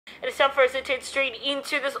It is time for us to head straight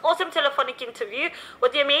into this awesome telephonic interview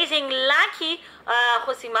with the amazing Lucky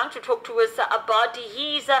Khosimang to talk to us about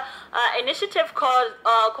his initiative called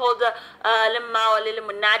Lemao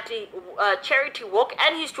Charity Walk,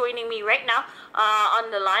 and he's joining me right now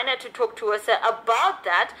on the line to talk to us about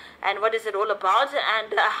that and what is it all about,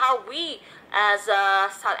 and how we as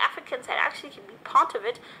South Africans that actually can be part of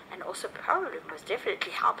it, and also probably most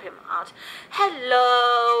definitely help him out.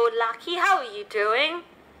 Hello, Lucky, how are you doing?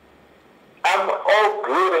 I'm all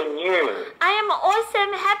good, and you? I am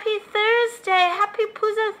awesome. Happy Thursday. Happy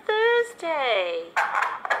Puza Thursday.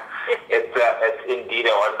 It's indeed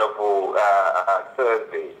a wonderful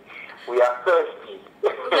Thursday. We are thirsty.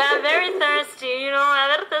 We are very thirsty, you know.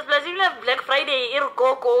 Plus, even like Black Friday,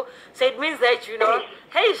 Irkoko, so it means that, you know,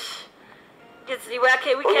 hey, it's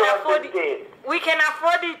okay. We can afford it. We can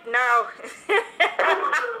afford it now.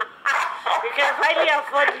 We can finally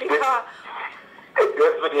afford liquor.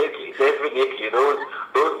 Definitely.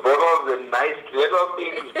 Those bottles and nice little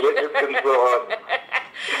things get this to go on.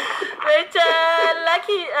 But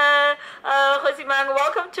Lucky Khosimang,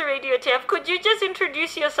 welcome to Radio TF. Could you just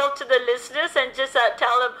introduce yourself to the listeners and just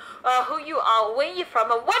tell them who you are, where you're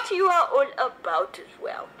from, and what you are all about as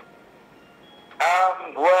well?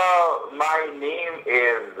 Well, my name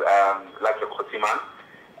is Lucky Khosimang.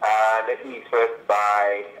 Let me first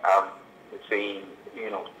by saying,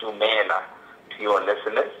 Dumela to your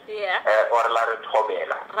listeners. Yeah. Or La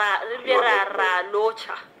Tobela.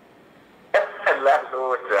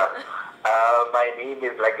 My name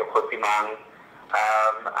is Lucky Khosimang.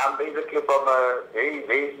 I'm basically from a very,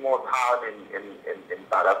 very small town in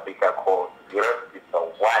South Africa called Europe. It's a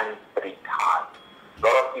 1-3 town. A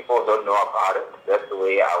lot of people don't know about it. That's the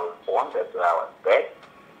way I was born. That's where I was bred.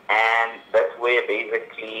 And that's where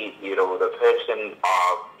basically, the person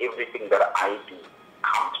of everything that I do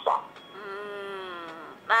comes from.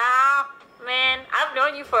 Man, I've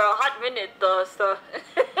known you for a hot minute though, so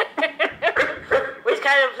which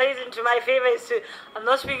kind of plays into my favor. I'm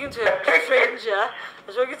not speaking to a stranger.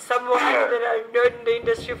 I'm speaking to someone that I've known in the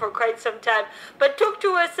industry for quite some time. But talk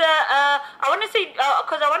to us. I want to say,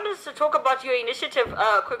 because I wanted us to talk about your initiative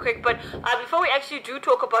quick. But before we actually do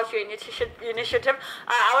talk about your initiative,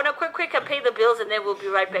 I want to quick pay the bills, and then we'll be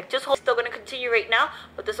right back. Just hold. Still going to continue right now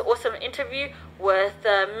with this awesome interview with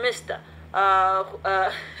Mr.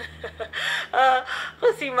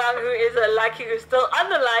 Khosimang, who is Lucky, who's still on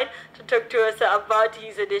the line to talk to us about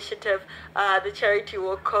his initiative, the charity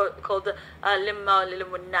walk called the Lemao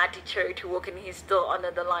Charity Walk, and he's still on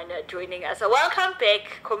the line joining us. So welcome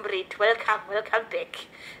back, comrade. Welcome back.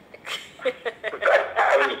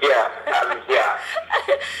 Yeah.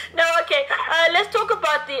 No, okay. Let's talk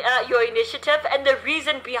about your initiative and the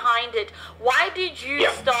reason behind it. Why did you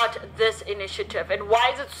start this initiative, and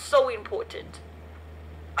why is it so important?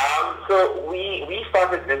 So we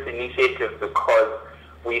started this initiative because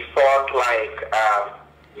we felt like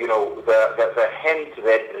the hands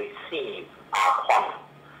that receive are common,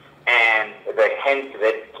 and the hands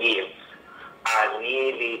that give are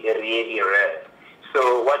really, really rare.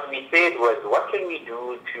 So what we said was, what can we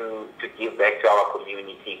do to give back to our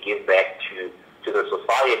community, give back to the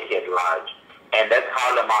society at large? And that's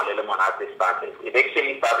how Lemao started. It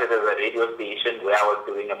actually started as a radio station where I was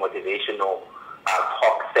doing a motivational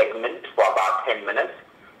talk segment for about 10 minutes,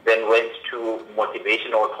 then went to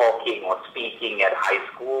motivational talking or speaking at high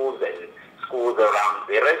schools and schools around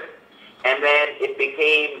Veris. And then it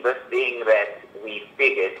became this thing that we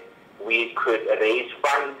figured we could raise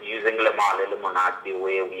funds using Lemao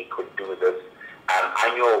where we could do this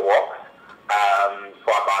annual walk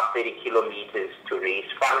for about 30 kilometers to raise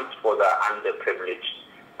funds for the underprivileged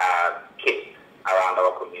kids around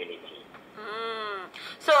our community.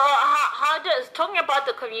 So how does, talking about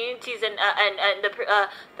the communities and the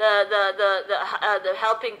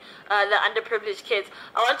helping the underprivileged kids,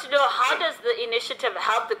 I want to know, how does the initiative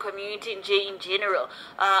help the community in general,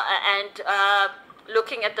 and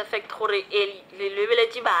looking at the fact what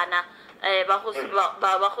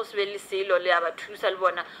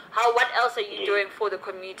else are you doing for the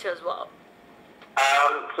community as well?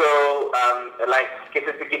 Like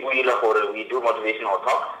we do motivational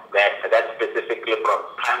talks that's specifically from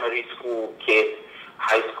primary school kids,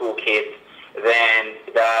 high school kids. Then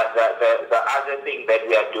the other thing that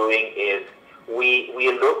we are doing is we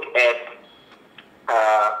look at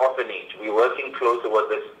orphanage. We're working closely with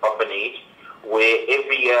this orphanage, where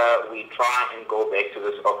every year we try and go back to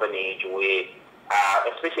this orphanage where,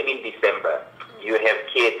 especially in December, you have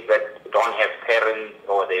kids that don't have parents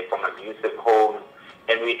or they're from abusive homes,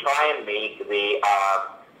 and we try and make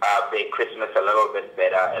their Christmas a little bit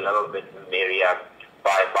better, a little bit merrier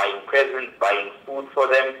by buying presents, buying food for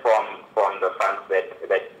them from funds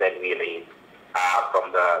that we raise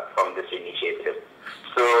from this initiative.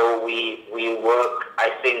 So we work, I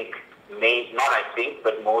think,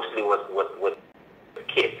 but mostly with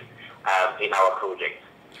kids in our projects.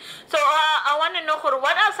 So I want to know,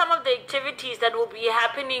 what are some of the activities that will be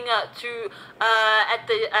happening at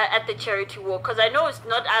the charity walk? Because I know it's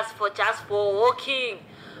not just for walking,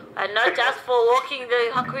 and not just for walking.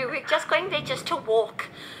 We're just going there just to walk.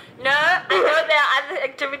 No, I know there are other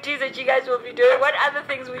activities that you guys will be doing. What other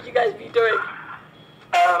things will you guys be doing?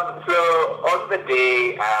 So on the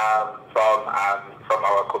day from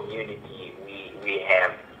our community, we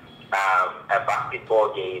have a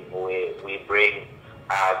basketball game where we bring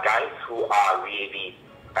guys who are really,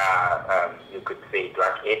 you could say,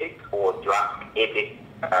 drug addicts or drug addict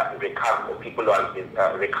people who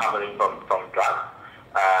are recovering from drugs.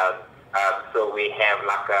 So we have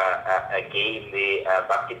like a game, a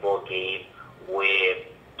basketball game, where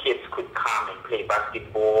kids could come and play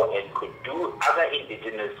basketball and could do other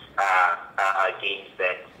indigenous games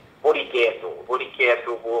that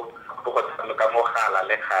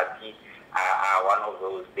are one of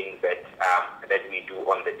those things that we do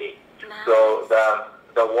on the day. Nice. So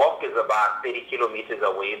the walk is about 30 kilometers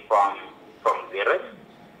away from Zeres.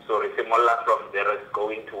 So Risimola from Zeres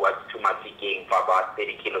going towards Tumatikeng for about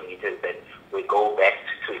 30 kilometers. Then we go back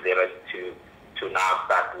to Zeres to now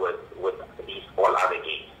start with these all other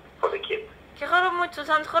games for the kids. I'm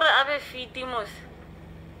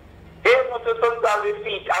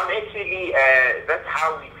actually, that's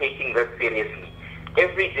how we're taking this seriously.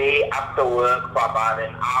 Every day after work for about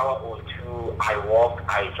an hour or two, I walk,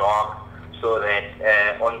 I jog, so that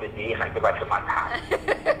on the day I give back my time.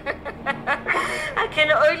 I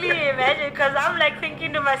can only imagine, because I'm like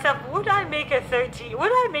thinking to myself, would I make a 30? Will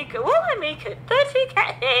I make it? 30K?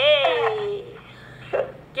 Hey! This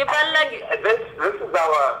is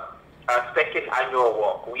our second annual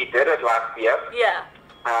walk. We did it last year. Yeah.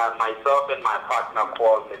 Myself and my partner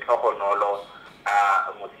called Nolo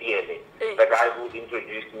Musiele, the guy who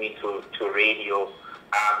introduced me to radio.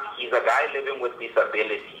 He's a guy living with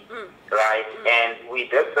disability, right? And we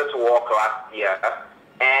did this walk last year,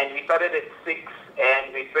 and we started at 6,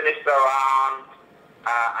 and we finished around,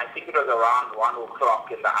 I think it was around 1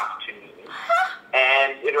 o'clock in the afternoon,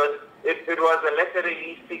 and it was a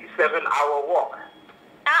literally 6-7 hour walk.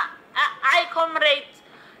 Comrade,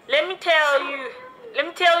 let me tell you,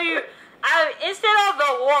 instead of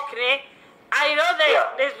the walk, I know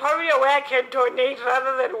that there's probably a way I can donate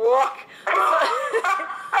rather than walk. To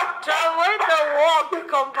avoid the walk,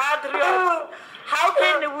 compatriots, how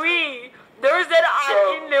can we, those that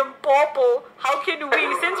are in Limpopo, how can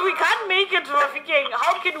we, since we can't make it to Rafiki,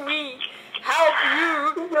 how can we help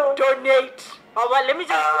you donate? Oh, well, let me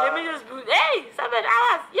just do, hey, 7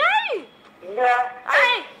 hours, yay! Yeah,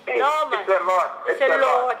 no, man. It's a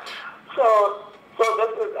lot. So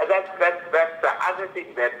that's the other thing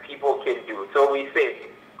that people can do. So we said,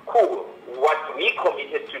 cool. What we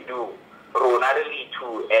committed to do, Ronaldly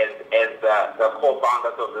too, as the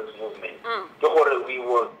co-founders of this movement, we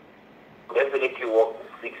will definitely walk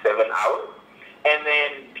 6-7 hours, and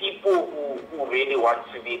then people who really want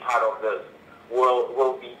to be part of this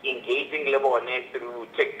will be engaging Lemao through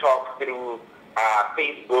TikTok, through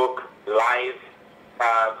Facebook Live,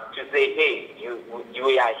 to say, hey, you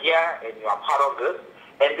are here and you are part of this,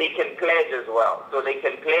 and they can pledge as well. So they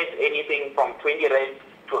can pledge anything from 20 rand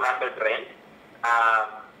to 100 rand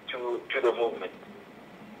to the movement.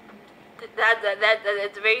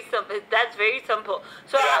 That's very simple. That's very simple.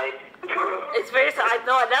 So right. It's very. I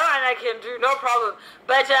know that one I can do, no problem.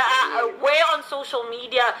 But where on social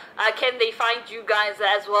media can they find you guys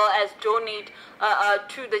as well as donate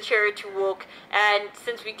to the charity walk? And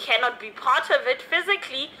since we cannot be part of it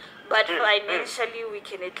physically, but financially we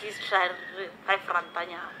can at least try 5 rand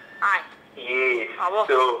panya. Aye. Yes.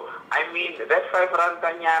 So I mean that 5 rand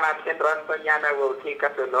panyana, 10 rand panyana will take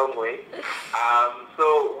us a long way.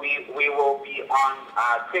 So we will be on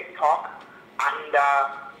TikTok under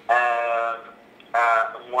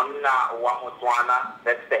Monna Wamutwana,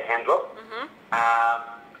 that's the handle.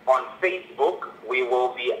 On Facebook, we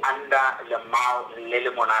will be under Lemao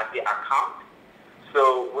Lelemonati account. So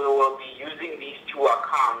we will be using these 2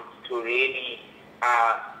 accounts to really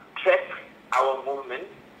track our movement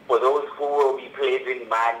for those who will be placing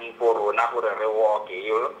money for Rona for a rewalk,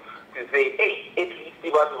 to say, hey, at least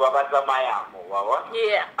it was Babasamayamo.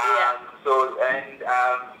 Yeah. So, and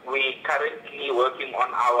we currently working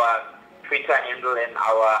on our Twitter handle and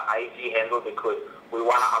our IG handle because we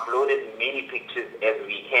want to upload as many pictures as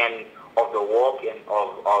we can of the walk and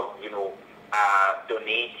of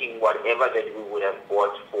donating whatever that we would have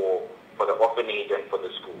bought for the orphanage and for the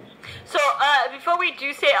schools. So before we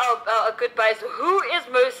do say our goodbyes,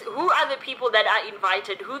 who are the people that are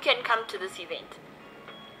invited? Who can come to this event?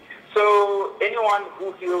 So anyone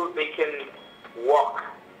who feels they can walk,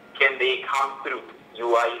 can they come through?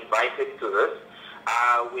 You are invited to this.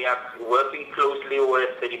 We are working closely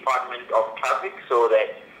with the Department of Traffic, so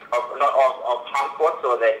that of transport,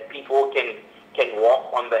 so that people can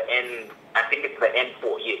walk on the N. I think it's the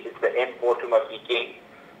N4. Yes, it's the N4 to Mafikeng.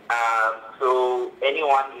 So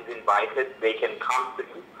anyone is invited. They can come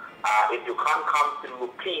through. If you can't come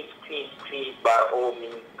through, please, by all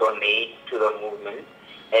means, donate to the movement,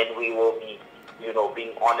 and we will be,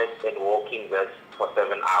 being honest and walking this for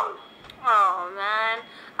 7 hours. Oh man,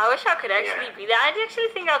 I wish I could actually be there. I actually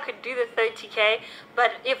think I could do the 30K,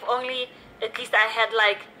 but if only at least I had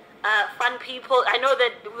fun people. I know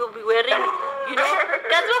that we'll be wearing,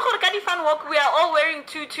 that's what fun walk. We are all wearing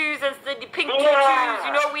tutus and the pink tutus.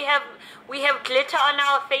 We have glitter on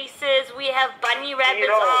our faces. We have bunny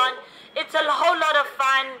rabbits on. It's a whole lot of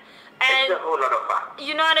fun. And it's a whole lot of fun.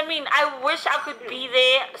 You know what I mean? I wish I could be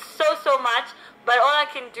there so much. But all I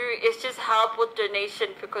can do is just help with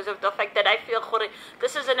donation because of the fact that I feel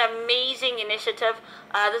this is an amazing initiative.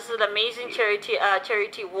 This is an amazing charity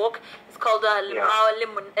walk. It's called Lemao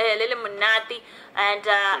Limonati, and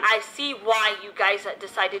I see why you guys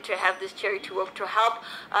decided to have this charity walk to help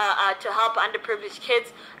underprivileged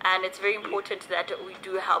kids, and it's very important that we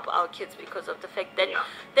do help our kids because of the fact that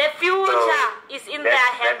their future is in their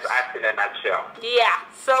hands. That's us in a nutshell. Yeah.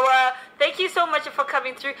 So thank you so much for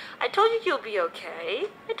coming through. I told you you'll be okay.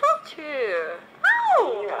 I told you.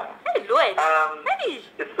 Oh. Yeah. Hey, Lloyd. Hey.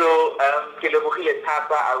 So,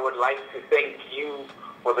 Tata, I would like to thank you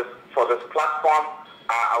for this platform.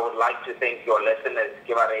 I would like to thank your listeners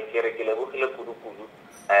for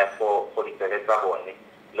the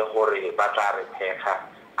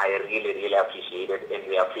I really appreciate it, and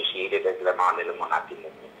we appreciate it as the Lemao movement.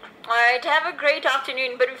 All right, have a great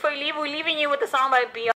afternoon. But before you leave, we're leaving you with a song by Beyonce.